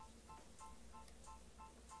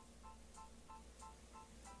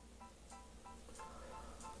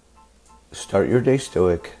Start Your Day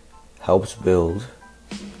Stoic helps build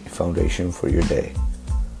a foundation for your day.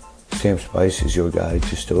 Sam Spice is your guide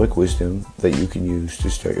to Stoic wisdom that you can use to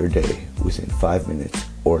start your day within 5 minutes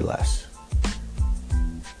or less.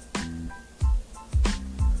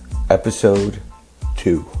 Episode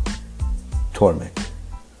 2. Torment.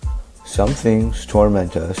 Some things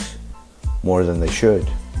torment us more than they should.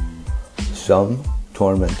 Some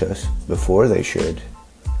torment us before they should.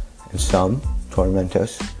 And some torment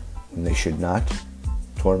us when they should not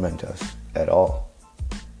torment us at all.